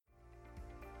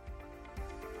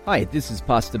Hi, this is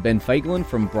Pastor Ben Fagelin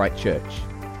from Bright Church.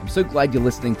 I'm so glad you're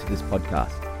listening to this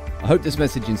podcast. I hope this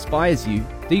message inspires you,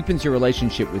 deepens your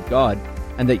relationship with God,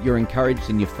 and that you're encouraged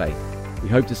in your faith. We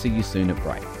hope to see you soon at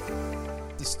Bright.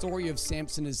 The story of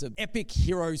Samson is an epic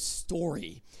hero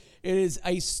story. It is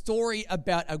a story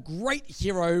about a great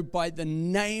hero by the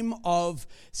name of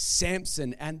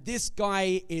Samson. And this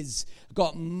guy is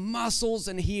got muscles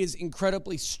and he is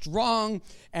incredibly strong.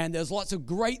 And there's lots of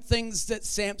great things that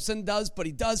Samson does, but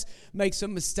he does make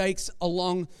some mistakes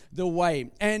along the way.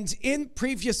 And in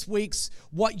previous weeks,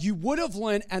 what you would have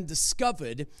learned and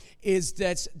discovered is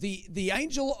that the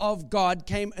angel of God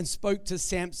came and spoke to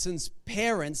Samson's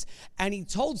parents, and he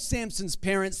told Samson's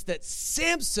parents that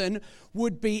Samson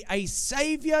would be a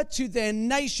savior to their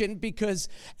nation because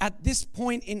at this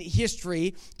point in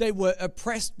history, they were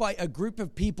oppressed by a group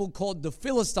of people called the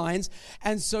Philistines.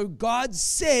 And so God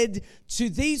said to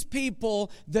these people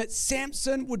that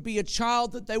Samson would be a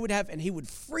child that they would have, and he would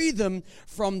free them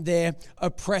from their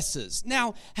oppressors.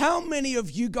 Now, how many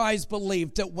of you guys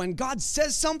believe that when God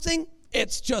says something,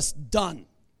 it's just done?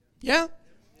 Yeah?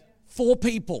 4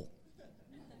 people.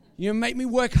 You make me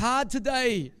work hard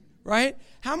today, right?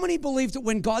 How many believe that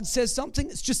when God says something,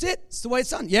 it's just it? It's the way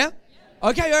it's done, yeah?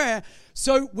 Okay, all right.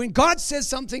 So when God says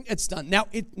something, it's done. Now,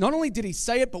 not only did he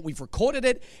say it, but we've recorded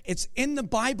it. It's in the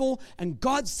Bible, and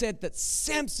God said that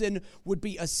Samson would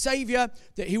be a savior,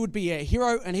 that he would be a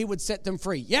hero, and he would set them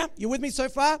free. Yeah? You with me so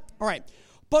far? All right.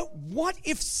 But what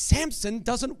if Samson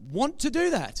doesn't want to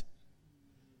do that?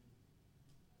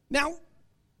 Now,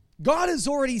 God has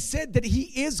already said that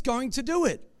he is going to do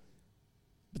it.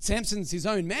 But Samson's his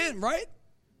own man, right?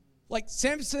 Like,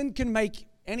 Samson can make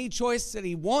any choice that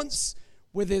he wants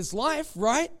with his life,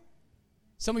 right?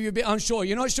 Some of you are a bit unsure.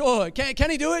 You're not sure. Can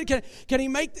he do it? Can he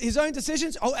make his own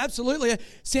decisions? Oh, absolutely.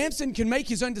 Samson can make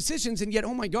his own decisions, and yet,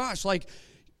 oh my gosh, like,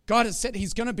 God has said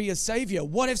he's going to be a savior.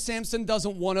 What if Samson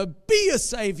doesn't want to be a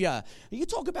savior? You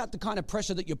talk about the kind of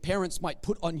pressure that your parents might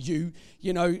put on you.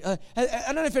 You know, I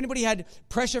don't know if anybody had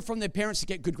pressure from their parents to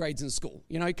get good grades in school.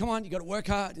 You know, come on, you got to work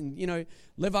hard and, you know,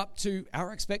 live up to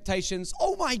our expectations.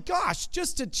 Oh my gosh,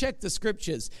 just to check the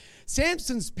scriptures.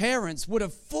 Samson's parents would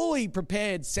have fully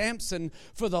prepared Samson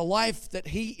for the life that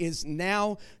he is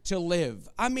now to live.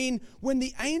 I mean, when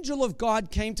the angel of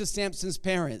God came to Samson's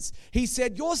parents, he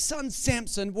said, your son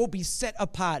Samson will be set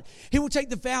apart. He will take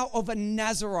the vow of a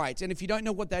Nazirite. And if you don't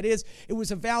know what that is, it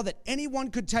was a vow that anyone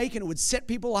could take, and it would set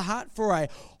people apart for a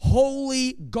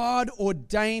holy,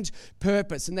 God-ordained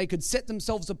purpose. And they could set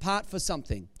themselves apart for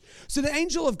something. So the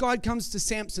angel of God comes to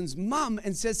Samson's mum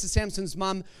and says to Samson's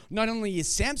mum, not only is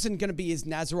Samson going to be his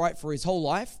Nazirite for his whole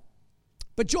life,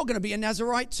 but you're going to be a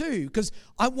Nazirite too, because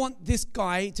I want this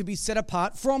guy to be set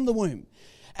apart from the womb.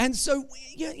 And so,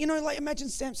 you know, like imagine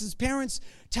Samson's parents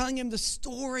telling him the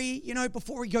story, you know,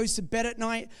 before he goes to bed at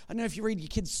night. I don't know if you read your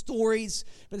kids' stories,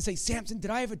 but they say, Samson, did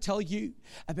I ever tell you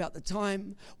about the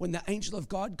time when the angel of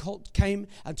God came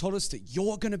and told us that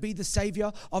you're going to be the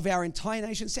savior of our entire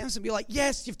nation? Samson would be like,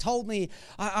 yes, you've told me.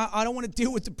 I don't want to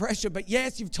deal with the pressure, but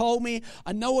yes, you've told me.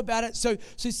 I know about it. So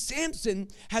Samson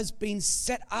has been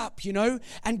set up, you know,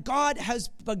 and God has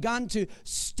begun to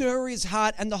stir his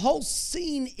heart, and the whole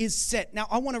scene is set. Now,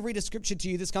 I want to read a scripture to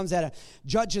you. This comes out of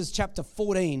Judges chapter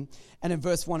 14. And in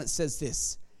verse 1 it says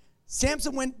this: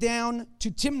 Samson went down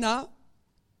to Timnah,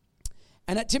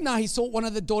 and at Timnah he saw one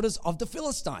of the daughters of the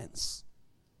Philistines.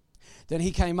 Then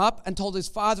he came up and told his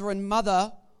father and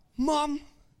mother, Mom,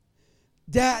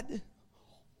 Dad,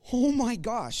 oh my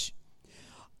gosh,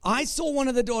 I saw one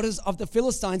of the daughters of the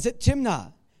Philistines at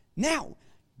Timnah. Now,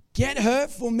 get her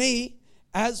for me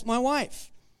as my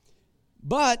wife.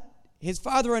 But his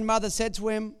father and mother said to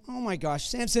him, oh my gosh,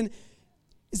 Samson,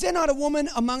 is there not a woman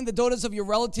among the daughters of your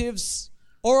relatives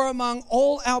or among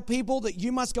all our people that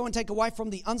you must go and take away from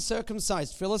the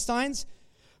uncircumcised Philistines?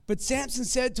 But Samson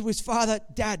said to his father,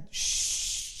 Dad,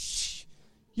 shh,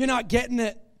 you're not getting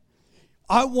it.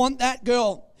 I want that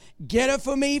girl. Get her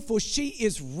for me, for she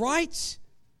is right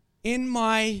in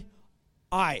my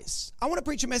eyes. I want to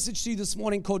preach a message to you this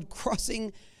morning called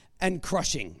Crossing and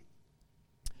Crushing.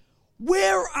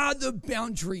 Where are the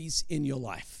boundaries in your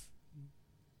life?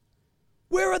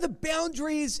 Where are the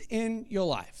boundaries in your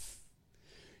life?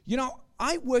 You know,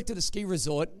 I worked at a ski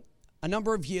resort a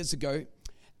number of years ago,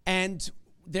 and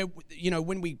there, you know,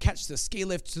 when we catch the ski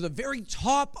lift to the very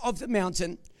top of the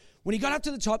mountain, when you got up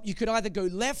to the top, you could either go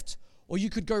left or you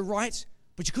could go right,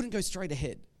 but you couldn't go straight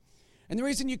ahead. And the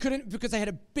reason you couldn't, because they had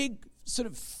a big sort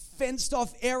of fenced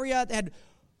off area. They had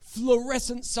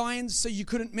fluorescent signs so you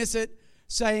couldn't miss it,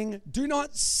 saying, do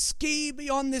not ski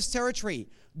beyond this territory.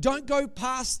 Don't go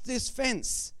past this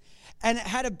fence. And it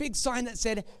had a big sign that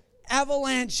said,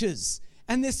 avalanches.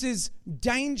 And this is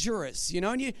dangerous,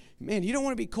 and you don't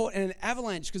want to be caught in an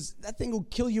avalanche because that thing will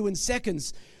kill you in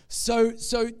seconds. So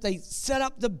they set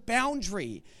up the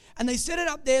boundary, and they set it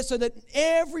up there so that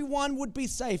everyone would be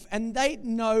safe, and they'd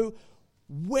know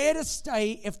where to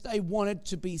stay if they wanted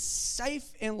to be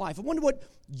safe in life. I wonder what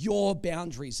your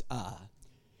boundaries are.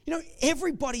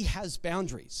 Everybody has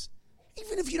boundaries.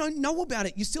 Even if you don't know about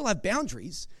it, you still have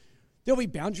boundaries. There'll be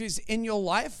boundaries in your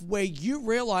life where you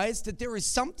realize that there is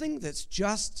something that's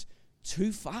just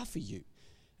too far for you.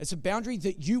 It's a boundary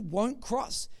that you won't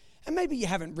cross. And maybe you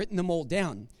haven't written them all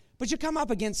down, but you come up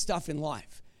against stuff in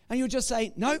life and you'll just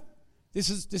say, no, this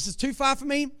is too far for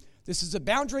me. This is a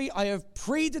boundary I have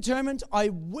predetermined. I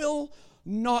will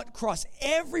not cross.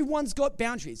 Everyone's got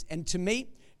boundaries. And to me,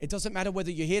 it doesn't matter whether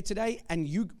you're here today and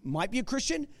you might be a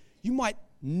Christian, you might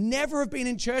never have been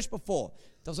in church before.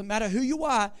 Doesn't matter who you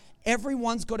are,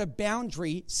 everyone's got a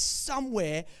boundary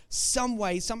somewhere, some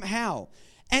way, somehow.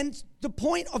 And the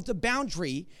point of the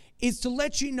boundary is to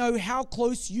let you know how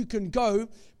close you can go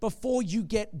before you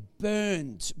get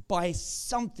burned by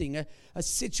something, a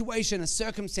situation, a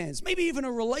circumstance, maybe even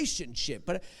a relationship,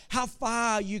 but how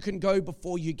far you can go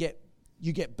before you get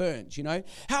burned,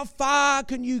 How far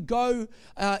can you go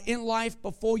in life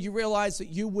before you realize that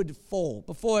you would fall,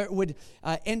 before it would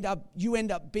end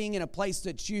up being in a place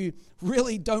that you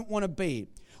really don't want to be?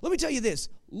 Let me tell you this,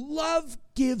 love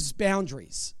gives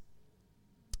boundaries.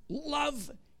 Love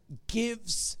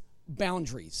gives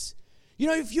boundaries.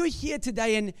 If you're here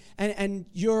today and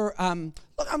you're,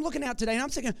 look, I'm looking out today and I'm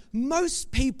thinking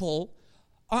most people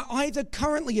are either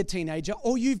currently a teenager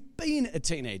or you've been a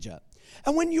teenager.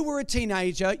 And when you were a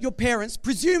teenager, your parents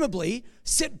presumably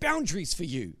set boundaries for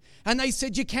you. And they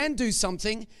said you can do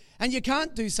something and you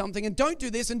can't do something and don't do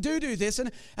this and do this.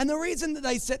 And the reason that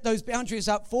they set those boundaries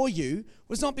up for you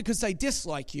was not because they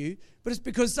dislike you, but it's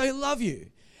because they love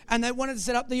you. And they wanted to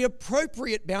set up the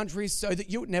appropriate boundaries so that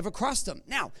you would never cross them.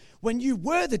 Now, when you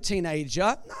were the teenager,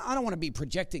 I don't want to be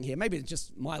projecting here, maybe it's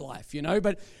just my life,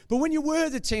 but when you were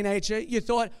the teenager, you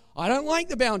thought, I don't like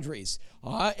the boundaries.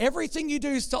 Everything you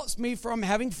do stops me from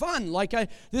having fun.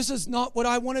 This is not what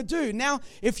I want to do. Now,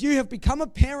 if you have become a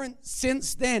parent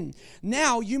since then,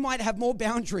 now you might have more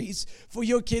boundaries for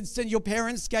your kids than your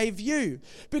parents gave you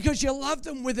because you love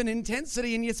them with an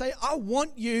intensity and you say, I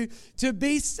want you to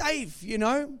be safe,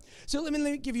 So let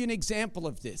me give you an example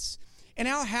of this. In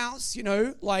our house,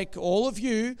 like all of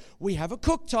you, we have a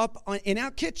cooktop in our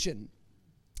kitchen.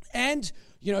 And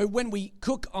when we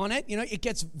cook on it, it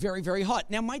gets very, very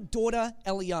hot. Now, my daughter,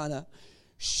 Eliana,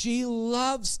 she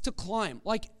loves to climb,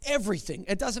 like everything.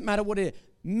 It doesn't matter what it is.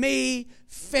 Me,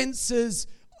 fences,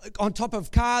 on top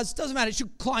of cars, doesn't matter. She'll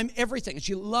climb everything.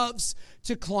 She loves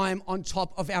to climb on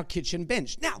top of our kitchen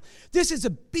bench. Now, this is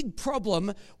a big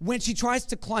problem when she tries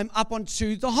to climb up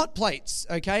onto the hot plates,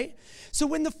 okay? So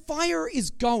when the fire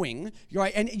is going,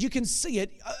 right, and you can see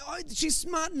it, she's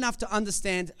smart enough to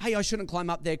understand, hey, I shouldn't climb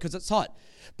up there because it's hot.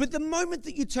 But the moment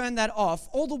that you turn that off,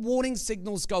 all the warning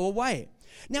signals go away.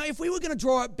 Now, if we were going to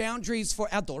draw up boundaries for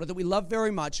our daughter that we love very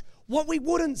much, what we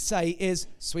wouldn't say is,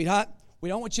 sweetheart, we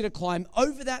don't want you to climb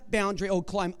over that boundary or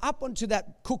climb up onto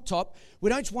that cooktop. We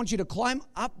don't want you to climb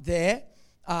up there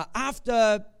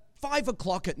after 5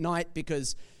 o'clock at night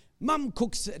because Mum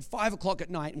cooks at 5 o'clock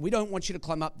at night and we don't want you to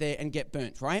climb up there and get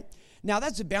burnt, right? Now,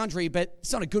 that's a boundary, but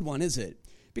it's not a good one, is it?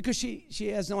 Because she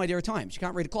has no idea of time. She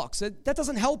can't read a clock, so that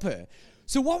doesn't help her.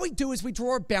 So what we do is we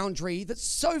draw a boundary that's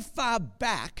so far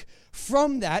back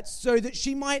from that so that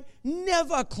she might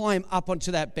never climb up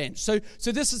onto that bench. So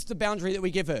this is the boundary that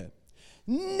we give her.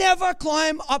 Never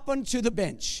climb up onto the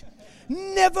bench.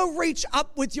 Never reach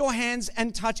up with your hands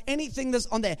and touch anything that's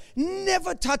on there.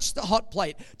 Never touch the hot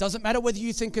plate. Doesn't matter whether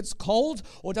you think it's cold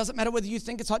or doesn't matter whether you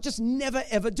think it's hot. Just never,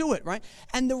 ever do it, right?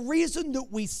 And the reason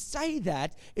that we say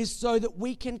that is so that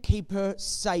we can keep her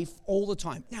safe all the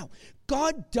time. Now,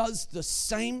 God does the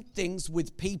same things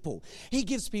with people. He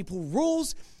gives people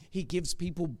rules. He gives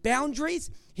people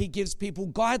boundaries. He gives people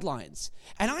guidelines.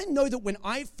 And I know that when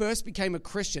I first became a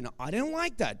Christian, I didn't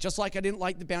like that, just like I didn't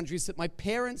like the boundaries that my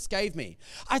parents gave me.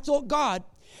 I thought, God,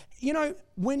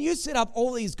 when you set up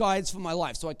all these guides for my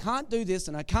life, so I can't do this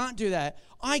and I can't do that,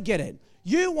 I get it.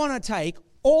 You want to take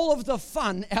all of the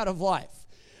fun out of life.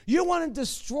 You want to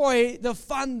destroy the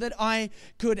fun that I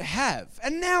could have.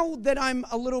 And now that I'm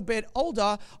a little bit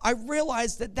older, I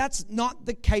realize that that's not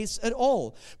the case at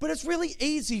all. But it's really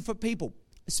easy for people,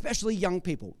 especially young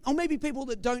people, or maybe people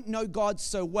that don't know God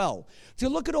so well, to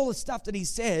look at all the stuff that he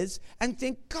says and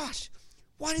think, gosh,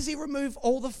 why does he remove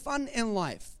all the fun in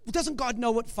life? Well, doesn't God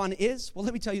know what fun is? Well,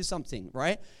 let me tell you something,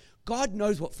 right? God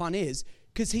knows what fun is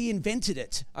because he invented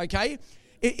it, okay?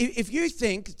 if you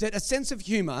think that a sense of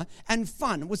humor and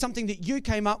fun was something that you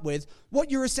came up with, what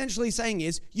you're essentially saying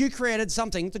is you created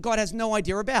something that God has no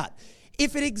idea about.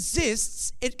 If it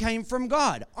exists, it came from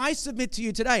God. I submit to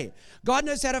you today, God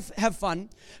knows how to have fun.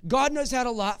 God knows how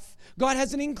to laugh. God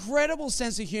has an incredible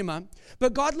sense of humor,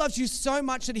 but God loves you so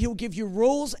much that he'll give you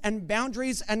rules and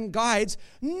boundaries and guides,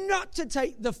 not to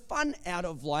take the fun out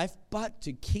of life, but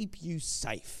to keep you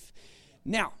safe.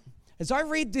 Now, as I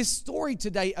read this story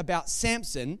today about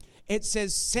Samson, it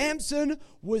says Samson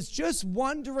was just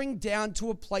wandering down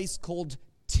to a place called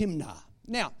Timnah.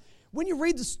 Now, when you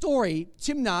read the story,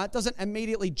 Timnah doesn't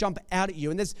immediately jump out at you.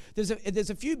 And there's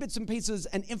a few bits and pieces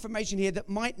and information here that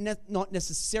might not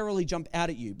necessarily jump out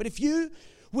at you. But if you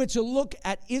were to look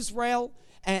at Israel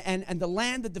and the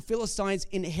land that the Philistines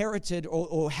inherited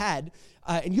or had,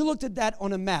 and you looked at that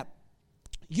on a map,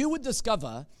 you would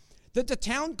discover that the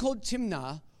town called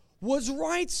Timnah was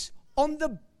right on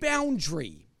the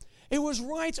boundary. It was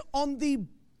right on the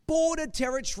border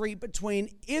territory between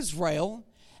Israel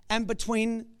and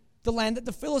between the land that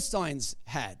the Philistines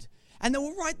had. And they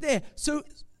were right there. So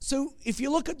if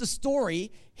you look at the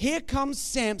story, here comes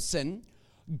Samson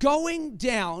going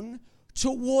down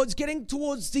getting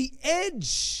towards the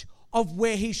edge of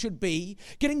where he should be,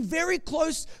 getting very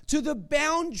close to the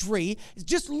boundary,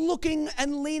 just looking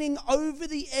and leaning over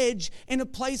the edge in a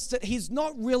place that he's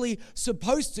not really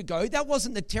supposed to go. That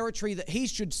wasn't the territory that he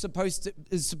is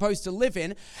supposed to live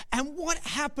in. And what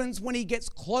happens when he gets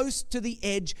close to the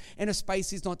edge in a space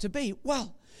he's not to be?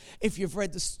 Well, if you've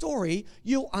read the story,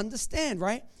 you'll understand,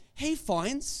 right? He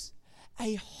finds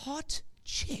a hot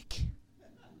chick.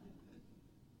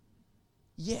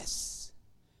 Yes.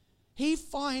 He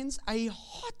finds a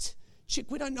hot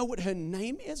chick. We don't know what her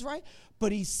name is, right?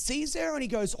 But he sees her and he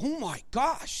goes, oh my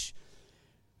gosh.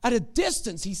 At a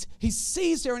distance, he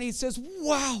sees her and he says,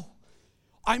 wow,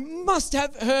 I must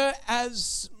have her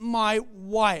as my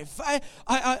wife.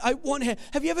 I want her.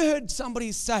 Have you ever heard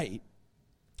somebody say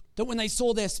that when they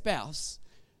saw their spouse,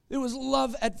 it was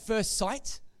love at first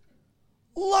sight?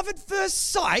 Love at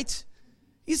first sight?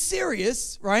 You're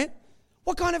serious, right?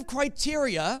 What kind of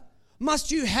criteria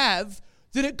must you have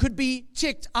that it could be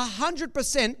ticked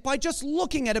 100% by just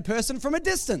looking at a person from a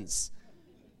distance?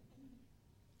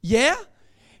 Yeah?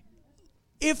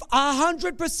 If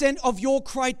 100% of your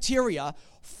criteria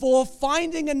for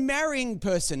finding and marrying a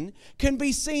person can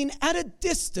be seen at a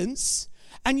distance,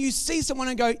 and you see someone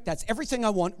and go, that's everything I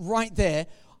want right there,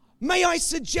 may I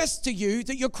suggest to you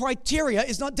that your criteria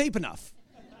is not deep enough?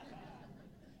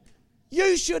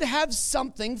 You should have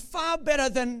something far better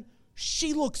than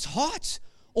she looks hot,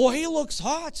 or he looks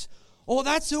hot, or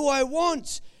that's who I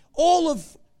want. All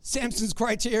of Samson's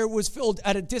criteria was filled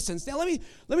at a distance. Now, let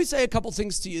me say a couple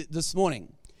things to you this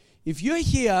morning. If you're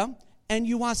here and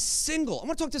you are single, I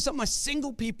want to talk to some of my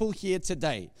single people here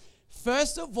today.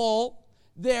 First of all,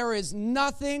 there is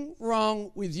nothing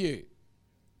wrong with you.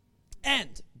 And,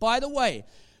 by the way,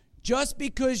 just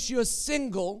because you're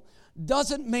single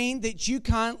doesn't mean that you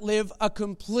can't live a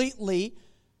completely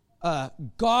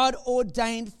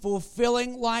God-ordained,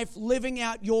 fulfilling life, living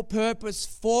out your purpose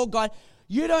for God.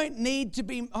 You don't need to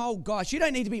be, you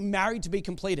don't need to be married to be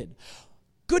completed.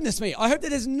 Goodness me, I hope that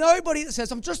there's nobody that says,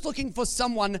 I'm just looking for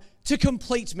someone to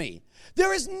complete me.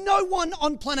 There is no one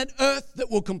on planet Earth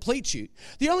that will complete you.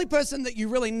 The only person that you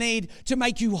really need to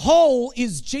make you whole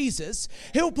is Jesus.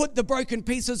 He'll put the broken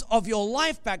pieces of your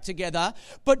life back together,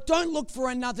 but don't look for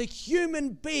another human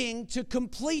being to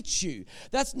complete you.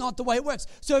 That's not the way it works.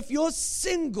 So if you're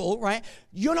single, right,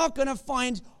 you're not going to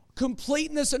find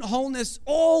completeness and wholeness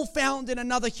all found in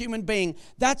another human being.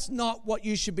 That's not what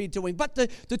you should be doing. But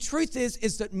the truth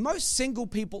is that most single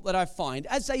people that I find,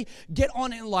 as they get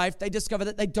on in life, they discover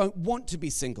that they don't want to be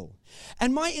single.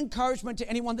 And my encouragement to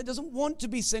anyone that doesn't want to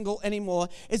be single anymore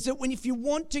is that if you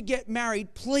want to get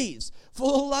married, please, for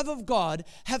the love of God,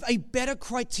 have a better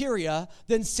criteria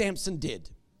than Samson did.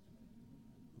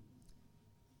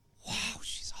 Wow,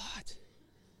 she's hot.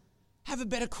 Have a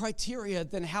better criteria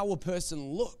than how a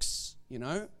person looks, And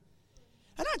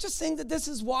I just think that this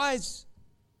is wise.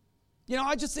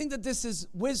 I just think that this is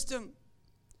wisdom.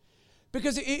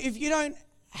 Because if you don't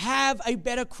have a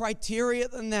better criteria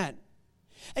than that,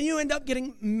 and you end up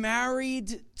getting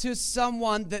married to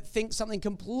someone that thinks something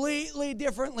completely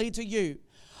differently to you,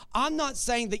 I'm not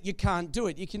saying that you can't do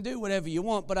it. You can do whatever you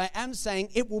want, but I am saying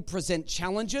it will present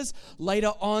challenges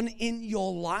later on in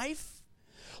your life.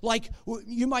 Like,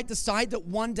 you might decide that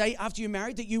one day after you're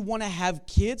married that you want to have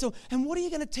kids. And what are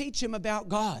you going to teach them about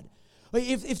God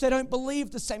if they don't believe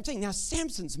the same thing? Now,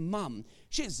 Samson's mum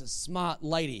She's a smart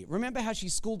lady. Remember how she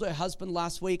schooled her husband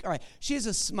last week? All right, she's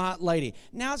a smart lady.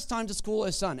 Now it's time to school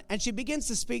her son. And she begins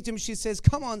to speak to him. She says,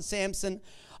 come on, Samson.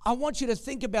 I want you to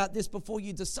think about this before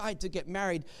you decide to get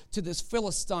married to this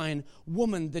Philistine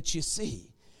woman that you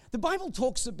see. The Bible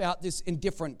talks about this in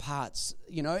different parts,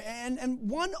 and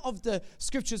one of the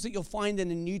scriptures that you'll find in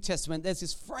the New Testament, there's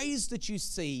this phrase that you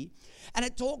see, and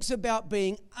it talks about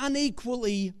being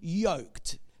unequally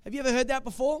yoked. Have you ever heard that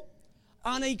before?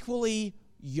 Unequally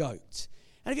yoked.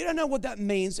 And if you don't know what that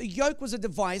means, a yoke was a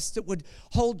device that would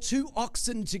hold two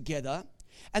oxen together,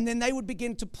 and then they would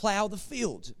begin to plow the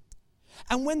field.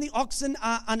 And when the oxen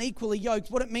are unequally yoked,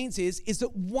 what it means is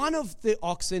that one of the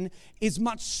oxen is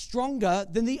much stronger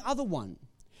than the other one.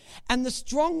 And the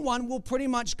strong one will pretty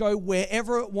much go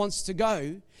wherever it wants to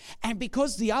go. And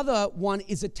because the other one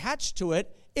is attached to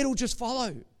it, it'll just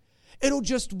follow. It'll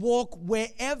just walk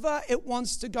wherever it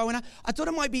wants to go. And I thought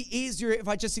it might be easier if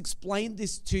I just explained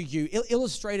this to you,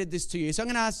 illustrated this to you. So I'm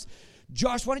going to ask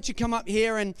Josh, why don't you come up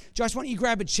here? And Josh, why don't you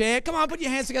grab a chair? Come on, put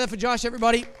your hands together for Josh,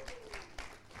 everybody.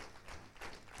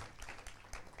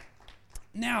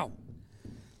 Now,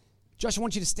 Josh, I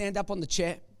want you to stand up on the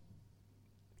chair,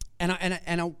 and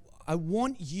I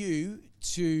want you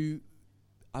to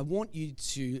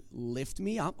lift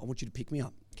me up. I want you to pick me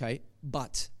up, okay?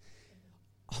 But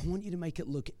I want you to make it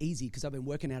look easy because I've been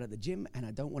working out at the gym, and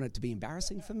I don't want it to be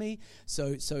embarrassing for me.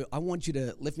 So I want you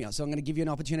to lift me up. So I'm going to give you an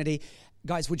opportunity,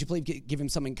 guys. Would you please give him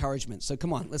some encouragement? So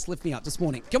come on, let's lift me up this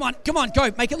morning. Come on, go.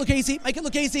 Make it look easy. Make it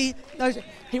look easy. No,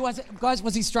 he wasn't, guys.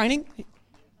 Was he straining?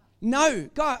 No,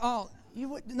 you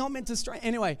were not meant to strain.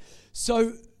 Anyway,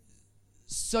 so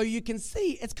you can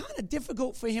see it's kind of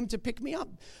difficult for him to pick me up.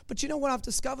 But you know what I've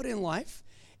discovered in life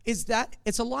is that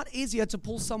it's a lot easier to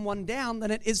pull someone down than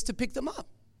it is to pick them up.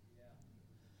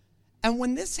 And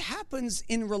when this happens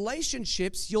in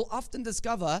relationships, you'll often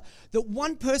discover that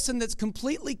one person that's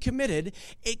completely committed,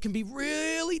 it can be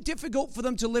really difficult for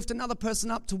them to lift another person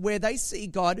up to where they see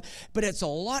God, but it's a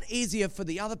lot easier for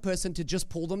the other person to just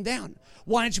pull them down.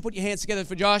 Why don't you put your hands together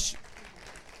for Josh?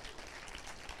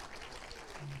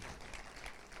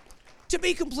 To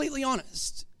be completely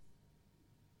honest,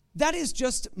 that is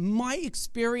just my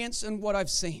experience and what I've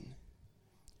seen.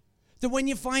 That when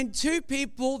you find two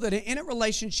people that are in a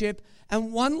relationship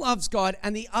and one loves God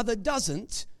and the other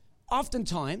doesn't,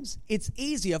 oftentimes it's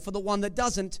easier for the one that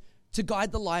doesn't to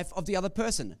guide the life of the other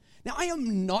person. Now, I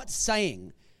am not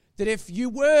saying that if you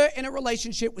were in a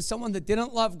relationship with someone that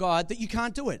didn't love God, that you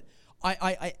can't do it.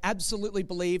 I absolutely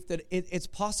believe that it's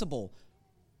possible,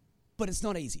 but it's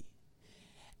not easy.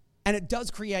 And it does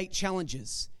create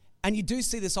challenges. And you do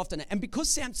see this often. And because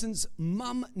Samson's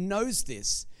mum knows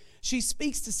this, she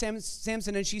speaks to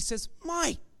Samson and she says,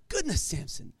 my goodness,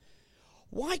 Samson,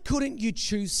 why couldn't you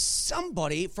choose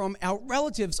somebody from our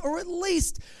relatives or at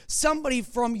least somebody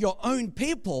from your own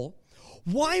people?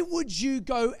 Why would you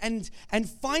go and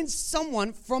find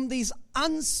someone from these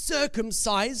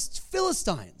uncircumcised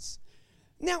Philistines?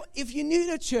 Now, if you're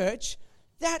new to church,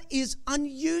 that is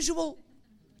unusual.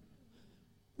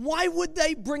 Why would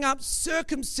they bring up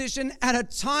circumcision at a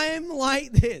time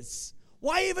like this?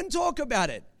 Why even talk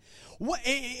about it? What,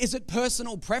 is it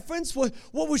personal preference? What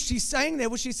was she saying there?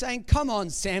 Was she saying, come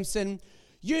on, Samson,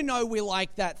 you know we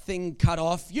like that thing cut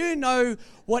off. You know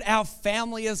what our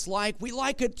family is like. We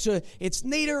like it it's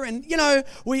neater and,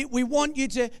 we want you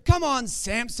to, come on,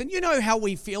 Samson, you know how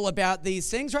we feel about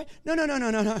these things, right?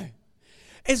 No.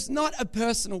 It's not a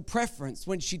personal preference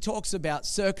when she talks about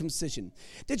circumcision.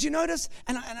 Did you notice?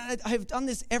 And I've done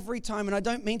this every time, and I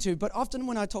don't mean to, but often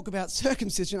when I talk about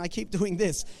circumcision, I keep doing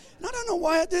this. And I don't know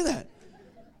why I do that.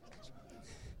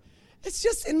 It's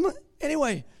just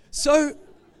anyway. So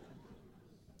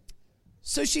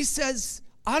she says,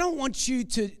 I don't want you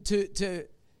to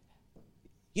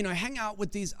hang out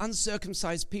with these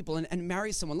uncircumcised people and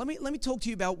marry someone. Let me talk to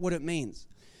you about what it means.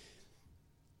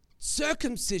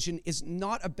 Circumcision is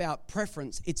not about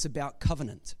preference, it's about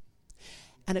covenant.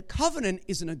 And a covenant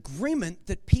is an agreement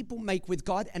that people make with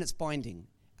God, and it's binding.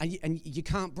 And you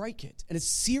can't break it. And it's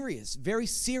serious, very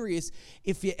serious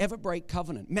if you ever break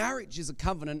covenant. Marriage is a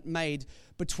covenant made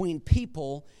between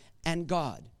people and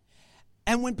God.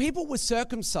 And when people were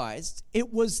circumcised,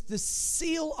 it was the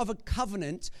seal of a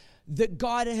covenant that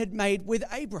God had made with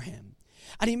Abraham.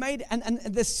 And he made, and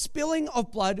the spilling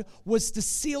of blood was the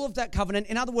seal of that covenant.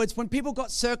 In other words, when people got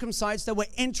circumcised, they were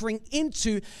entering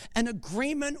into an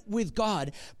agreement with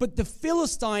God. But the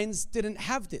Philistines didn't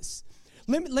have this.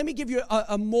 Let me give you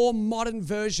a more modern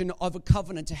version of a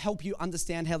covenant to help you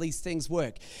understand how these things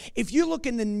work. If you look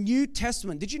in the New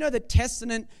Testament, did you know that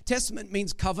testament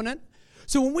means covenant?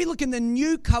 So when we look in the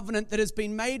new covenant that has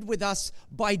been made with us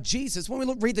by Jesus, when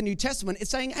we read the New Testament, it's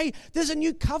saying, hey, there's a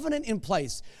new covenant in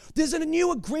place. There's a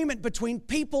new agreement between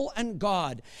people and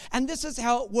God. And this is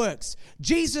how it works.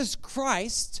 Jesus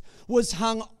Christ was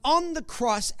hung on the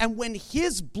cross, and when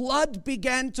his blood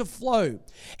began to flow,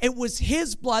 it was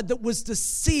his blood that was the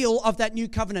seal of that new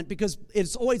covenant, because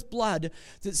it's always blood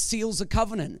that seals a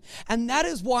covenant. And that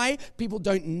is why people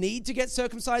don't need to get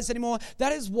circumcised anymore.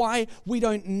 That is why we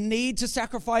don't need to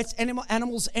sacrifice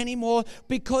animals anymore,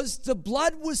 because the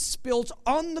blood was spilled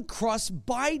on the cross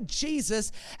by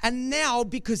Jesus, and now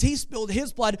because he spilled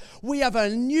his blood, we have a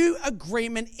new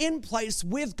agreement in place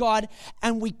with God,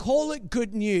 and we call it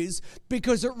good news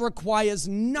because it requires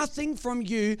nothing from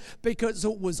you, because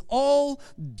it was all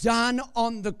done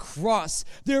on the cross.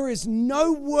 There is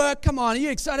no work. Come on, are you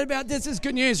excited about this? This is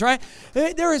good news, right?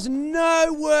 There is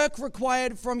no work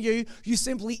required from you. You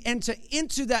simply enter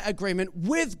into that agreement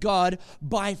with God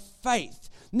by faith.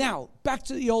 Now, back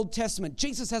to the Old Testament.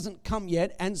 Jesus hasn't come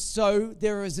yet, and so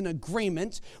there is an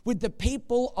agreement with the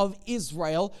people of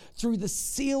Israel through the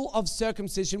seal of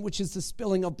circumcision, which is the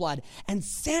spilling of blood. And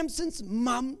Samson's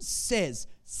mum says,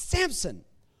 Samson,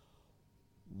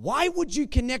 why would you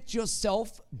connect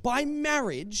yourself by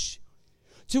marriage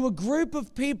to a group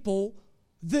of people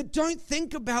that don't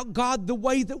think about God the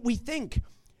way that we think?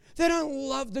 They don't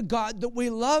love the God that we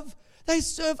love. They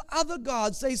serve other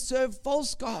gods. They serve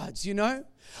false gods, you know?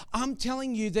 I'm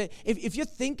telling you that if you're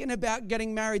thinking about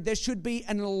getting married, there should be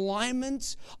an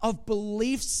alignment of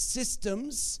belief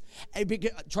systems.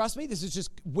 Trust me, this is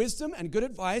just wisdom and good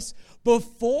advice.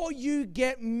 Before you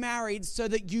get married, so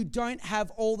that you don't have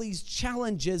all these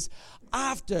challenges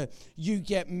after you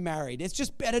get married. It's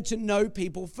just better to know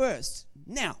people first.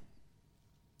 Now,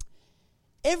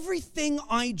 everything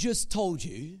I just told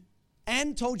you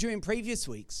and told you in previous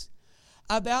weeks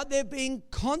about there being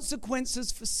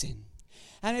consequences for sin.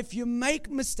 And if you make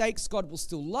mistakes, God will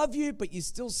still love you, but you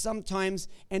still sometimes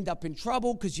end up in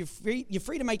trouble because you're free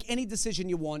to make any decision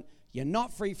you want. You're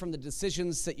not free from the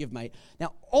decisions that you've made.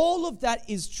 Now, all of that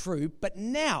is true, but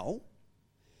now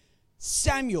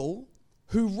Samuel,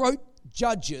 who wrote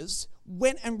Judges,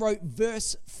 went and wrote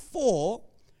verse 4,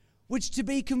 which, to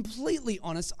be completely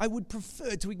honest, I would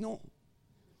prefer to ignore.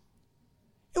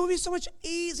 It would be so much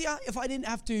easier if I didn't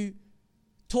have to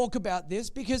talk about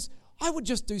this, because I would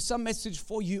just do some message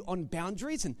for you on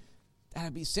boundaries, and that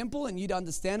would be simple and you'd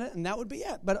understand it, and that would be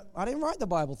it. But I didn't write the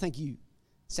Bible, thank you,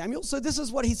 Samuel. So this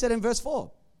is what he said in verse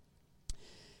 4.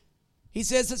 He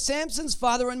says that Samson's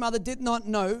father and mother did not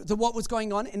know that what was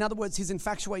going on. In other words, his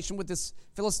infatuation with this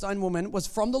Philistine woman was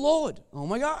from the Lord. Oh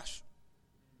my gosh.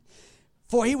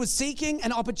 For he was seeking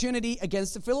an opportunity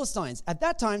against the Philistines. At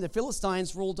that time, the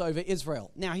Philistines ruled over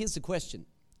Israel. Now, here's the question.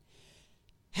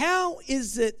 How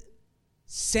is it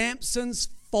Samson's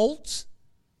fault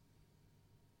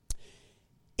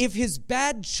if his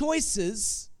bad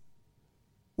choices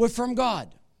were from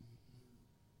God?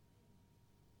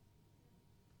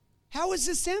 How is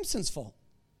this Samson's fault?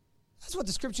 That's what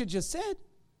the scripture just said.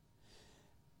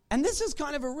 And this is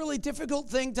kind of a really difficult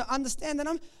thing to understand,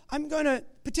 and I'm going to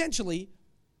potentially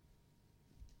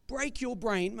break your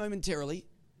brain momentarily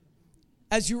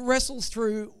as you wrestle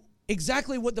through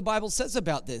exactly what the Bible says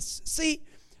about this. See,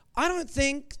 I don't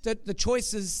think that the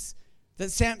choices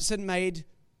that Samson made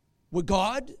were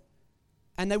God,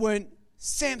 and they weren't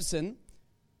Samson.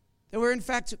 They were, in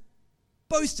fact,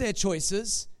 both their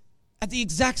choices at the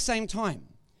exact same time.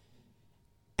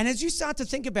 And as you start to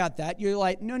think about that, you're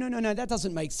like, no, that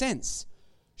doesn't make sense.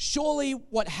 Surely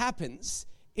what happens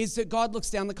is that God looks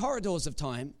down the corridors of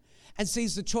time and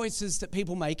sees the choices that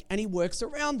people make, and he works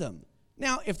around them.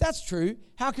 Now, if that's true,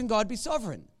 how can God be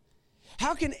sovereign?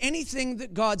 How can anything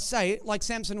that God say, like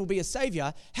Samson will be a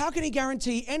savior, how can he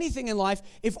guarantee anything in life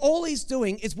if all he's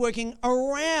doing is working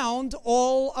around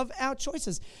all of our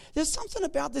choices? There's something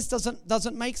about this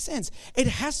doesn't make sense. It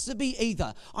has to be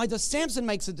either Samson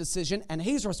makes a decision and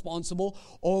he's responsible,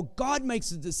 or God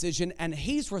makes a decision and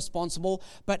he's responsible.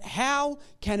 But how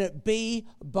can it be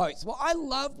both? Well, I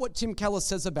love what Tim Keller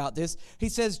says about this. He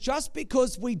says, just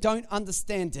because we don't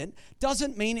understand it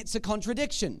doesn't mean it's a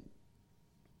contradiction.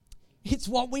 It's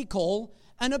what we call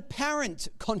an apparent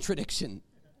contradiction.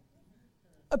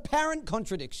 Apparent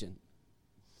contradiction.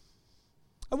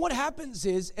 And what happens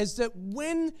is that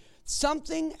when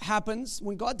something happens,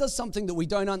 when God does something that we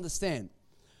don't understand,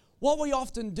 what we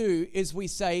often do is we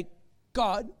say,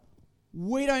 God,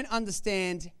 we don't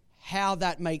understand how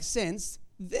that makes sense,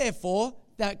 therefore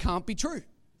that can't be true.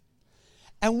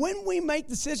 And when we make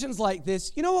decisions like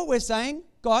this, you know what we're saying?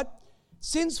 God,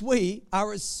 since we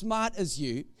are as smart as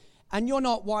you, and you're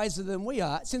not wiser than we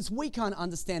are, since we can't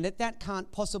understand it, that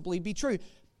can't possibly be true.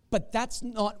 But that's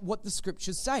not what the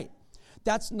scriptures say.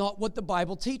 That's not what the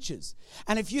Bible teaches.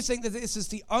 And if you think that this is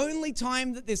the only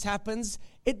time that this happens,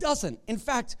 it doesn't. In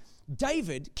fact,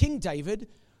 King David,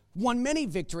 won many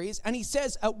victories, and he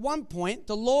says at one point,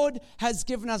 the Lord has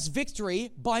given us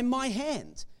victory by my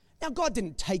hand. Now, God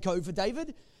didn't take over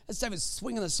David. As David's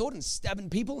swinging the sword and stabbing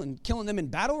people and killing them in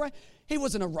battle, right? He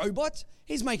wasn't a robot.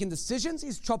 He's making decisions.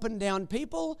 He's chopping down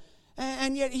people.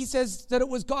 And yet he says that it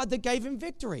was God that gave him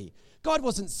victory. God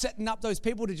wasn't setting up those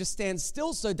people to just stand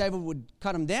still so David would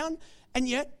cut them down. And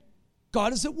yet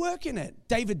God is at work in it.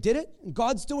 David did it, and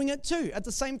God's doing it too at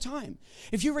the same time.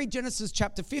 If you read Genesis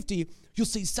chapter 50, you'll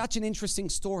see such an interesting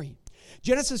story.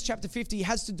 Genesis chapter 50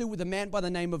 has to do with a man by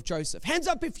the name of Joseph. Hands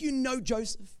up if you know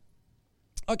Joseph.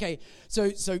 Okay, so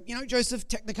you know Joseph,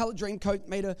 Technicolor Dreamcoat,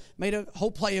 made a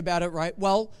whole play about it, right?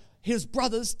 Well, his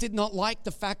brothers did not like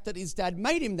the fact that his dad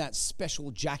made him that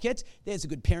special jacket. There's a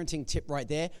good parenting tip right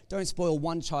there. Don't spoil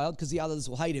one child because the others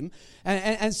will hate him.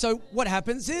 And so what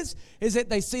happens is that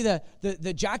they see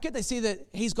the jacket, they see that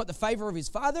he's got the favor of his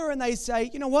father, and they say,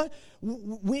 you know what,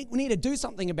 we need to do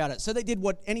something about it. So they did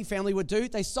what any family would do.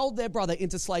 They sold their brother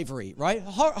into slavery, right?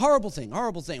 Horrible thing,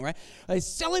 right? They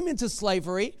sell him into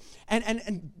slavery,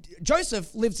 and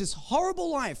Joseph lives this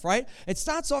horrible life, right? It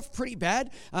starts off pretty bad,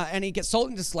 and he gets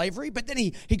sold into slavery. But then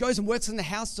he goes and works in the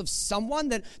house of someone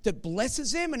that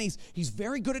blesses him, and he's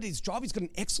very good at his job. He's got an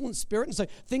excellent spirit, and so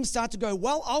things start to go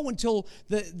well. Oh, until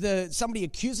somebody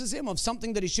accuses him of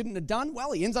something that he shouldn't have done.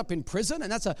 Well, he ends up in prison, and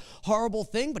that's a horrible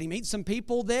thing. But he meets some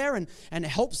people there and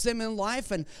helps them in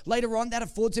life, and later on that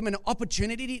affords him an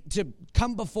opportunity to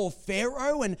come before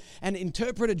Pharaoh and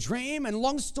interpret a dream. And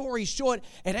long story short,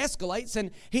 it escalates,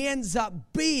 and he ends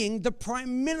up being the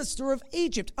prime minister of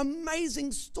Egypt.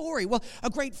 Amazing story. Well, a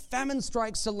great famine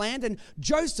strikes the land, and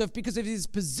Joseph, because of his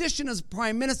position as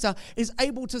prime minister, is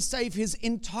able to save his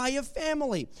entire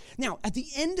family. Now, at the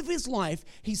end of his life,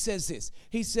 he says this.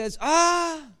 He says,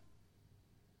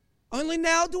 only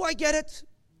now do I get it.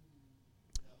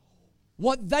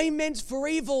 What they meant for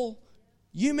evil,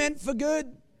 you meant for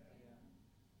good.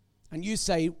 And you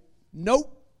say,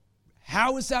 nope,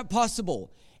 how is that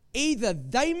possible? Either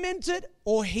they meant it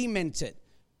or he meant it.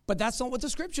 But that's not what the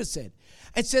scripture said.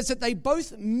 It says that they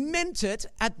both meant it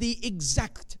at the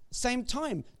exact same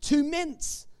time. Two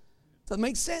ments. That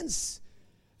makes sense.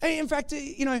 In fact,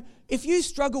 if you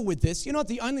struggle with this, you're not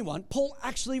the only one. Paul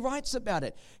actually writes about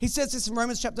it. He says this in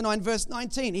Romans chapter 9, verse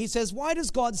 19. He says, why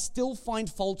does God still find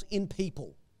fault in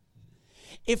people?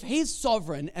 If he's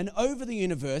sovereign and over the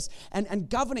universe and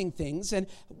governing things, and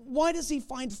why does he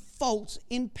find fault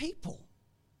in people?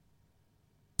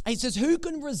 He says, who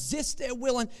can resist their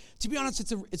will? And to be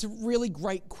honest, it's a really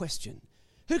great question.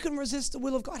 Who can resist the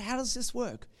will of God? How does this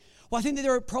work? Well, I think that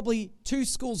there are probably two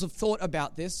schools of thought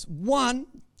about this. One,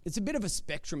 it's a bit of a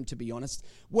spectrum, to be honest,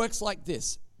 works like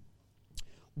this.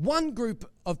 One group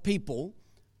of people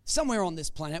somewhere on this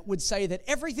planet would say that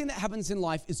everything that happens in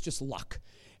life is just luck.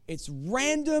 It's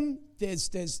random.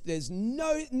 There's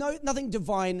nothing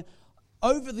divine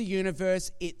over the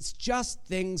universe. It's just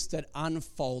things that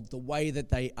unfold the way that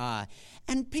they are.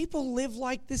 And people live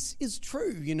like this is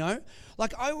true,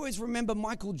 Like I always remember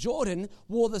Michael Jordan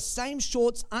wore the same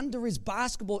shorts under his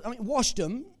washed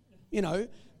them,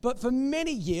 but for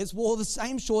many years wore the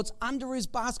same shorts under his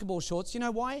basketball shorts. You know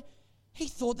why? He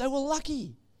thought they were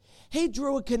lucky. He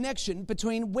drew a connection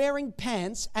between wearing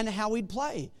pants and how he'd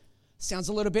play. Sounds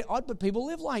a little bit odd, but people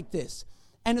live like this.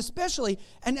 And especially,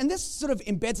 and this sort of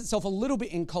embeds itself a little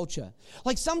bit in culture.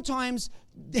 Like sometimes,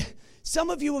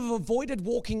 some of you have avoided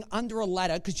walking under a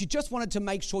ladder because you just wanted to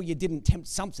make sure you didn't tempt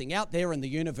something out there in the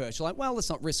universe. You're like, well, let's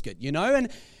not risk it, And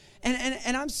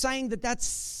I'm saying that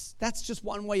that's just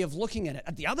one way of looking at it.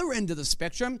 At the other end of the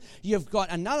spectrum, you've got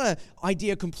another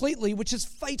idea completely, which is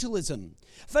fatalism.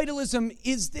 Fatalism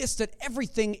is this, that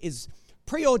everything is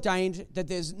preordained, that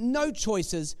there's no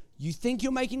choices. You think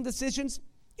you're making decisions.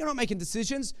 You're not making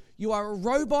decisions. You are a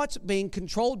robot being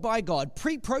controlled by God,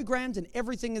 pre-programmed, and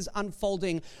everything is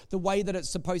unfolding the way that it's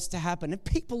supposed to happen. And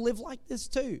people live like this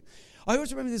too. I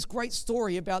always remember this great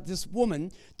story about this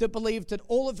woman that believed that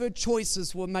all of her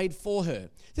choices were made for her.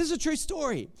 This is a true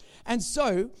story. And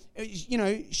so,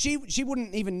 she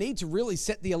wouldn't even need to really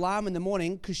set the alarm in the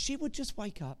morning because she would just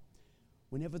wake up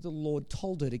whenever the Lord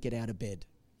told her to get out of bed.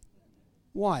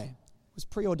 Why? It was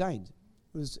preordained.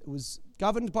 It was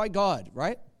governed by God,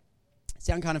 right?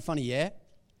 Sound kind of funny, yeah?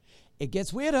 It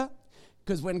gets weirder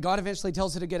because when God eventually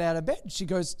tells her to get out of bed, she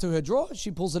goes to her drawer, she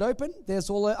pulls it open, there's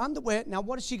all her underwear. Now,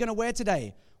 what is she going to wear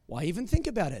today? Why even think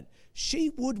about it?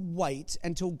 She would wait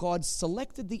until God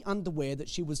selected the underwear that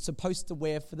she was supposed to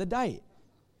wear for the day.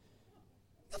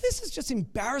 Now, this is just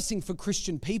embarrassing for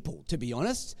Christian people, to be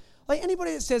honest. Like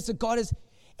anybody that says that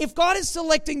if God is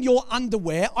selecting your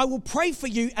underwear, I will pray for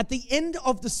you at the end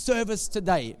of the service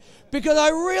today. Because I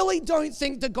really don't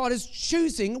think that God is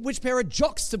choosing which pair of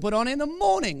jocks to put on in the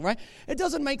morning, right? It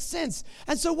doesn't make sense.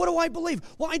 And so what do I believe?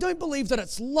 Well, I don't believe that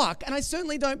it's luck. And I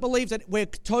certainly don't believe that we're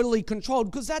totally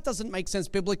controlled, because that doesn't make sense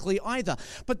biblically either.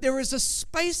 But there is a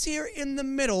space here in the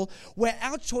middle where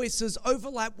our choices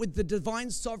overlap with the divine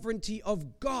sovereignty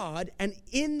of God. And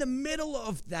in the middle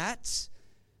of that,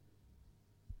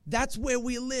 that's where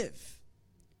we live.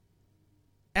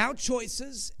 Our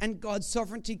choices and God's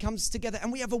sovereignty comes together,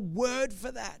 and we have a word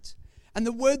for that. And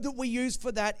the word that we use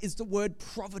for that is the word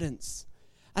providence.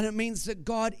 And it means that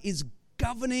God is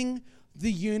governing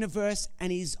the universe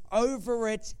and he's over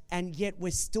it, and yet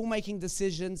we're still making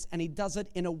decisions, and he does it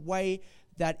in a way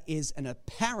that is an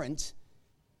apparent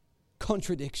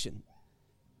contradiction.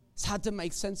 It's hard to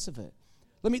make sense of it.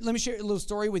 Let me share a little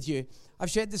story with you. I've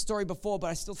shared this story before, but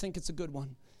I still think it's a good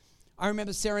one. I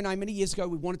remember Sarah and I, many years ago,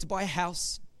 we wanted to buy a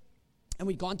house, and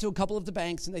we'd gone to a couple of the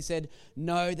banks, and they said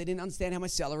no. They didn't understand how my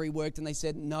salary worked, and they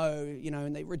said no,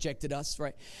 and they rejected us,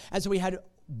 right? And so we had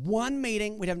one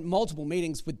meeting. We'd had multiple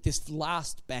meetings with this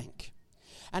last bank,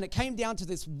 and it came down to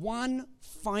this one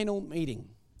final meeting.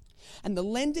 And the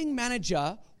lending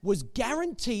manager was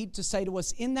guaranteed to say to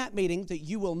us in that meeting that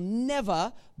you will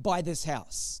never buy this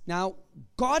house. Now,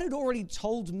 God had already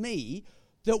told me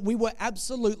that we were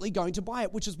absolutely going to buy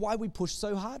it, which is why we pushed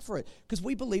so hard for it, because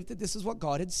we believed that this is what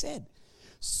God had said.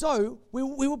 So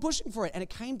we were pushing for it, and it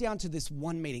came down to this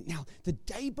one meeting. Now, the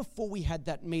day before we had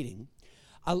that meeting,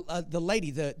 the lady,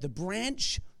 the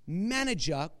branch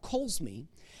manager, calls me,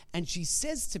 and she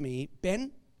says to me,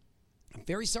 Ben, I'm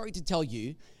very sorry to tell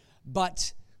you,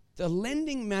 but the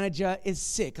lending manager is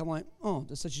sick. I'm like, oh,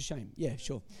 that's such a shame. Yeah,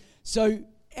 sure. So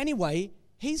anyway,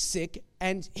 he's sick,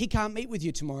 and he can't meet with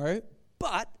you tomorrow.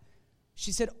 But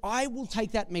she said, I will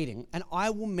take that meeting and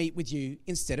I will meet with you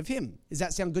instead of him. Does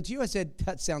that sound good to you? I said,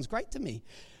 that sounds great to me.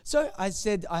 So I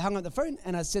hung up the phone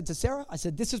and I said to Sarah,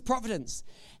 this is providence.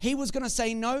 He was going to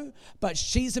say no, but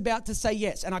she's about to say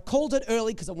yes. And I called it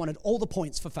early because I wanted all the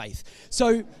points for faith.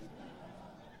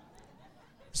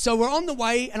 So we're on the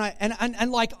way, and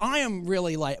I am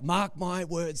really like, mark my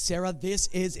words, Sarah, this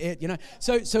is it,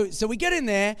 So we get in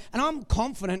there, and I'm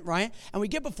confident, right? And we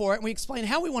get before it, and we explain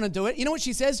how we want to do it. You know what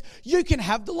she says? You can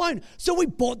have the loan. So we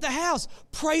bought the house.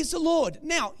 Praise the Lord.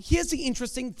 Now, here's the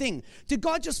interesting thing. Did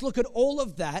God just look at all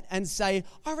of that and say,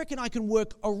 I reckon I can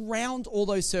work around all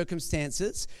those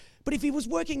circumstances? But if he was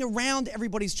working around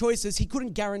everybody's choices, he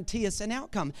couldn't guarantee us an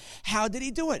outcome. How did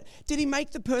he do it? Did he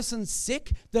make the person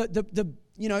sick?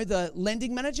 The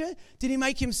lending manager? Did he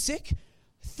make him sick?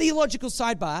 Theological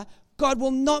sidebar, God will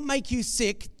not make you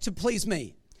sick to please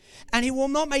me. And he will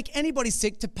not make anybody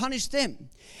sick to punish them.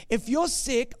 If you're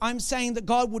sick, I'm saying that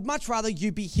God would much rather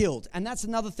you be healed. And that's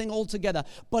another thing altogether.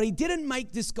 But he didn't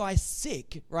make this guy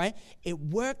sick, right? It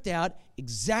worked out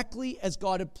exactly as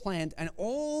God had planned. And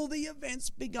all the events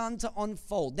began to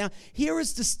unfold. Now, here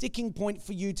is the sticking point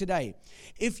for you today.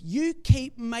 If you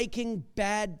keep making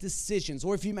bad decisions,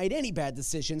 or if you made any bad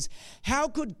decisions, how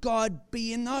could God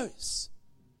be in those?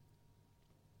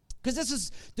 Because this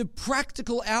is the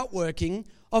practical outworking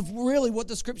of really what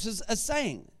the scriptures are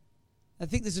saying. I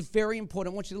think this is very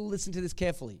important. I want you to listen to this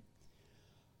carefully.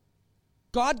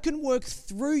 God can work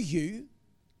through you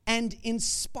and in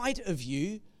spite of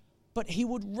you, but he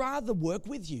would rather work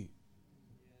with you.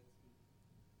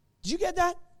 Did you get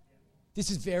that?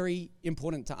 This is very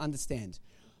important to understand.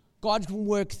 God can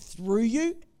work through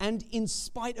you and in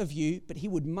spite of you, but he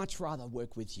would much rather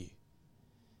work with you.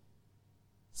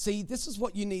 See, this is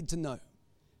what you need to know.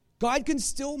 God can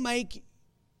still make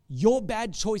your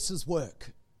bad choices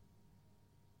work.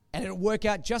 And it'll work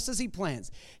out just as he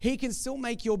plans. He can still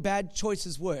make your bad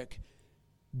choices work.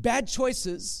 Bad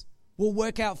choices will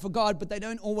work out for God, but they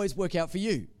don't always work out for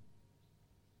you.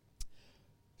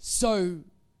 So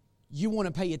you want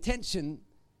to pay attention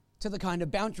to the kind of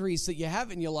boundaries that you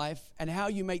have in your life and how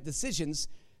you make decisions,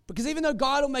 because even though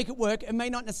God will make it work, it may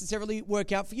not necessarily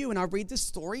work out for you. And I read this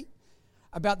story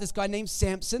about this guy named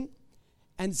Samson.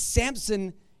 And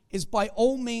Samson is by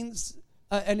all means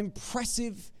an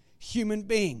impressive human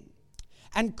being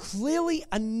and clearly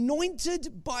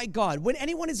anointed by God. When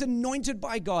anyone is anointed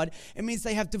by God, it means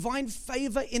they have divine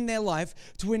favor in their life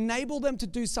to enable them to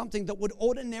do something that would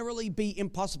ordinarily be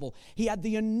impossible. He had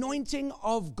the anointing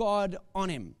of God on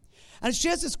him. And it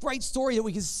shares this great story that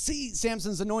we can see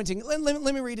Samson's anointing. Let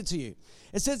me read it to you.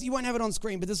 It says, you won't have it on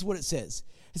screen, but this is what it says.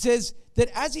 It says that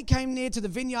as he came near to the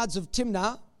vineyards of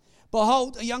Timnah,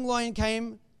 behold, a young lion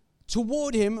came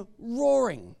toward him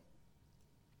roaring.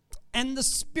 And the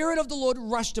Spirit of the Lord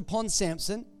rushed upon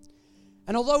Samson.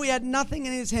 And although he had nothing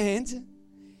in his hand,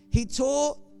 he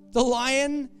tore the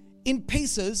lion in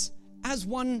pieces as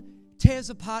one tears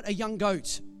apart a young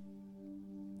goat.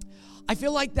 I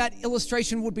feel like that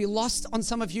illustration would be lost on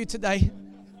some of you today.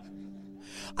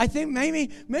 I think maybe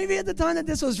at the time that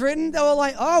this was written, they were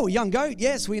like, oh, young goat,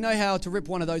 yes, we know how to rip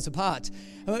one of those apart.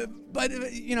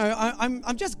 But you know,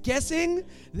 I'm just guessing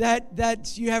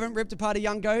that you haven't ripped apart a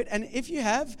young goat. And if you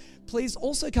have, please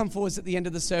also come forward at the end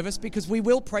of the service, because we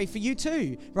will pray for you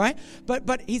too, right?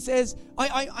 But he says,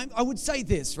 I would say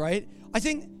this, right? I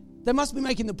think they must be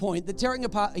making the point that tearing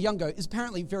apart a young goat is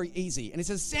apparently very easy. And he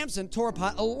says Samson tore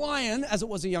apart a lion as it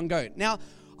was a young goat. Now,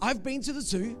 I've been to the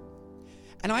zoo,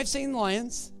 and I've seen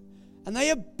lions, and they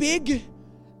are big,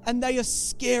 and they are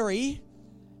scary.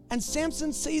 And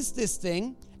Samson sees this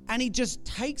thing, and he just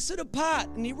takes it apart,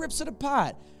 and he rips it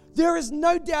apart. There is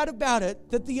no doubt about it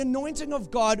that the anointing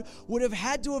of God would have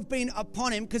had to have been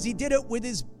upon him, because he did it with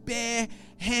his bare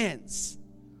hands.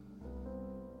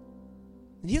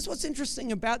 And here's what's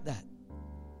interesting about that.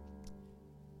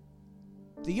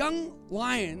 The young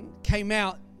lion came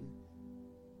out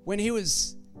when he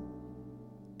was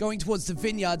going towards the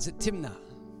vineyards at Timnah.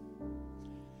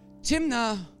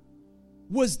 Timnah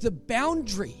was the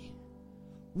boundary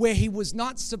where he was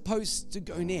not supposed to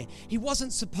go near. He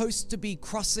wasn't supposed to be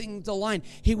crossing the line.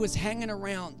 He was hanging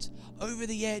around over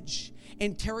the edge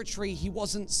in territory he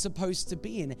wasn't supposed to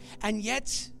be in. And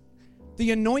yet,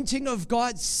 the anointing of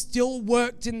God still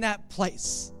worked in that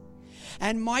place.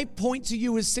 And my point to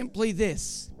you is simply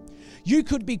this. You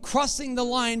could be crossing the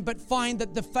line, but find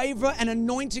that the favor and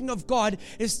anointing of God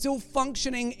is still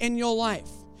functioning in your life.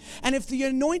 And if the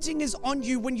anointing is on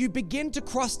you when you begin to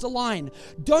cross the line,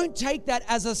 don't take that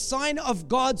as a sign of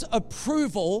God's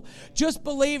approval, just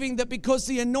believing that because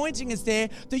the anointing is there,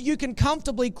 that you can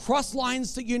comfortably cross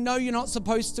lines that you know you're not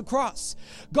supposed to cross.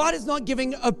 God is not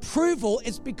giving approval.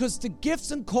 It's because the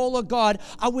gifts and call of God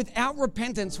are without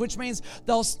repentance, which means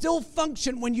they'll still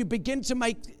function when you begin to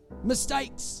make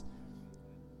mistakes.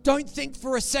 Don't think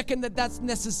for a second that that's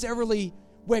necessarily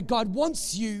where God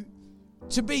wants you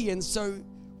to be. And so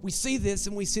we see this,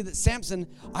 and we see that Samson,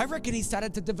 I reckon he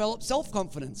started to develop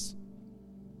self-confidence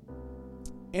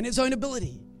in his own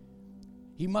ability.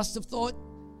 He must have thought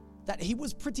that he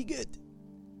was pretty good,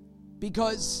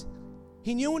 because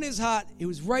he knew in his heart, he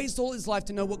was raised all his life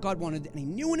to know what God wanted, and he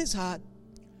knew in his heart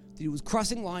that he was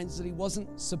crossing lines that he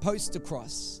wasn't supposed to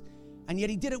cross, and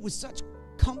yet he did it with such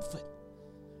comfort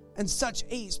and such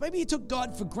ease. Maybe he took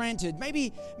God for granted.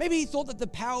 Maybe he thought that the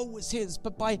power was his,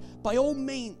 but by all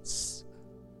means,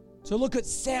 to look at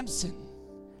Samson,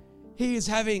 he is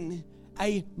having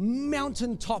a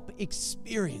mountaintop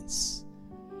experience.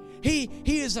 He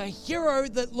is a hero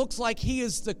that looks like he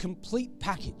is the complete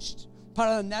package. Part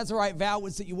of the Nazarite vow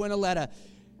was that you weren't allowed to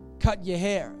cut your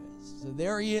hair. So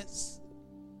there he is,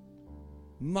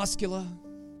 muscular,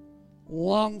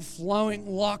 long flowing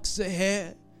locks of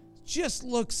hair, just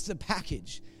looks the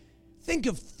package. Think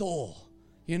of Thor,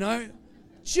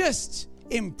 just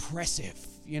impressive,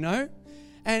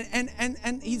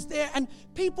 And he's there, and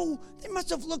people, they must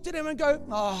have looked at him and go,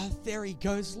 oh, there he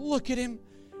goes. Look at him.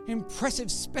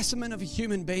 Impressive specimen of a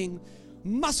human being.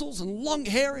 Muscles and long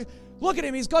hair. Look at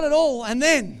him. He's got it all. And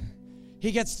then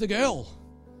he gets the girl.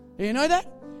 You know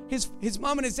that? His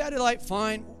mom and his dad are like,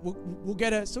 fine, we'll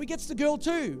get her. So he gets the girl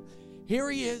too. Here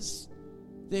he is,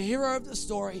 the hero of the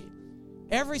story.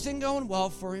 Everything going well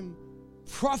for him.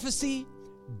 Prophecy,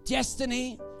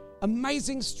 destiny,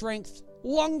 amazing strength,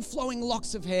 long flowing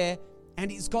locks of hair,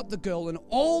 and he's got the girl. And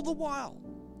all the while,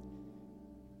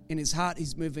 in his heart,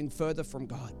 he's moving further from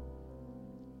God.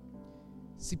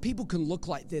 See, people can look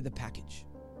like they're the package.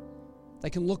 They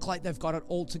can look like they've got it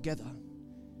all together.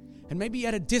 And maybe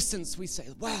at a distance we say,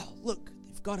 wow, look,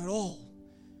 they've got it all.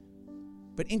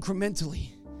 But incrementally,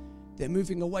 they're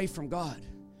moving away from God.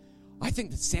 I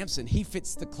think that Samson, he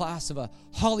fits the class of a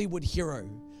Hollywood hero.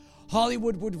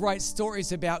 Hollywood would write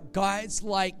stories about guys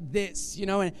like this,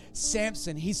 and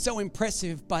Samson, he's so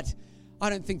impressive, but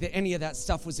I don't think that any of that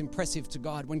stuff was impressive to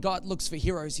God. When God looks for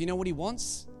heroes, you know what he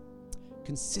wants?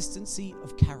 Consistency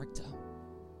of character.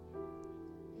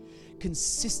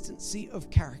 Consistency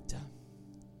of character.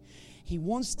 He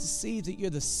wants to see that you're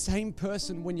the same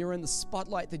person when you're in the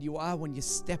spotlight that you are when you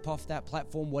step off that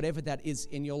platform, whatever that is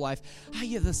in your life. Are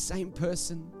you the same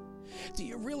person? Do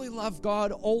you really love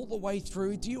God all the way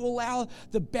through? Do you allow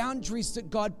the boundaries that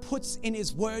God puts in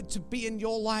His Word to be in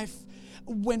your life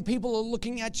when people are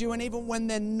looking at you, and even when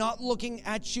they're not looking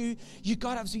at you? You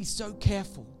got to be so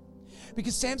careful,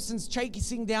 because Samson's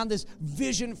chasing down this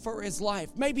vision for his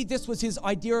life. Maybe this was his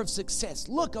idea of success.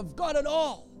 Look, I've got it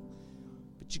all.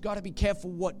 But you got to be careful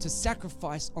what to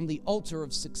sacrifice on the altar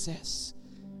of success.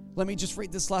 Let me just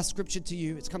read this last scripture to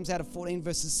you. It comes out of 14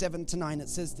 verses 7 to 9. It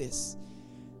says this: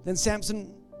 Then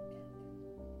Samson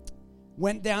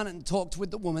went down and talked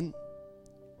with the woman,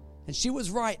 and she was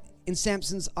right in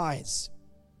Samson's eyes.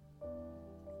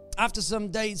 After some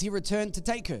days, he returned to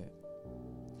take her.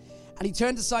 And he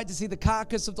turned aside to see the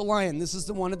carcass of the lion. This is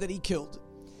the one that he killed.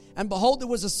 And behold, there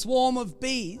was a swarm of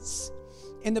bees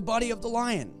in the body of the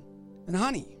lion, and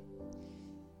honey.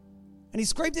 And he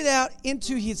scraped it out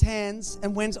into his hands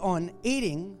and went on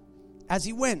eating as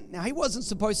he went. Now, he wasn't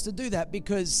supposed to do that,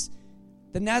 because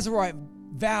the Nazirite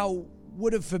vow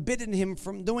would have forbidden him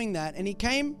from doing that. And he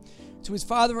came to his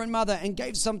father and mother and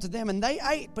gave some to them, and they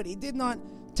ate, but he did not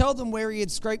tell them where he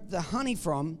had scraped the honey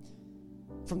from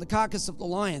the carcass of the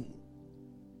lion.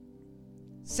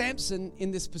 Samson,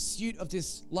 in this pursuit of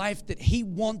this life that he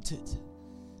wanted,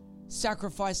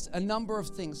 sacrificed a number of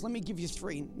things. Let me give you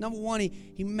three. Number one,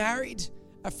 he married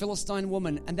a Philistine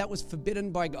woman, and that was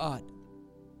forbidden by God.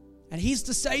 And he's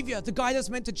the Savior, the guy that's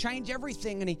meant to change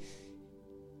everything. And he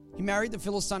married the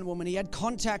Philistine woman. He had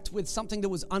contact with something that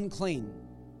was unclean,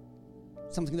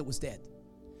 something that was dead.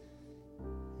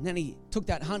 And then he took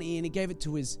that honey and he gave it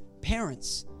to his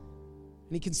parents.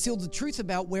 And he concealed the truth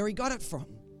about where he got it from.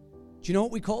 Do you know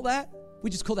what we call that? We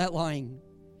just call that lying.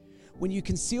 When you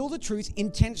conceal the truth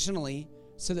intentionally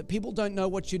so that people don't know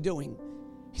what you're doing.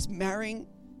 He's marrying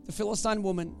the Philistine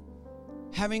woman,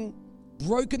 having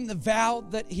broken the vow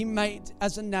that he made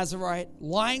as a Nazirite,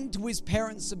 lying to his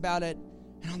parents about it,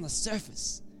 and on the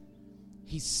surface,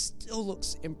 he still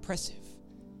looks impressive.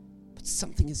 But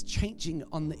something is changing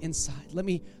on the inside. Let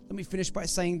me finish by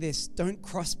saying this: don't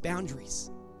cross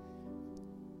boundaries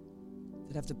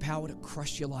that have the power to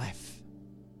crush your life.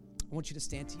 I want you to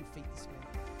stand to your feet this morning.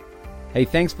 Hey,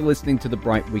 thanks for listening to the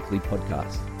Bright Weekly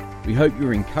podcast. We hope you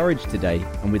were encouraged today,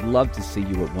 and we'd love to see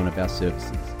you at one of our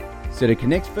services. So to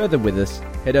connect further with us,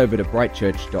 head over to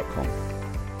brightchurch.com.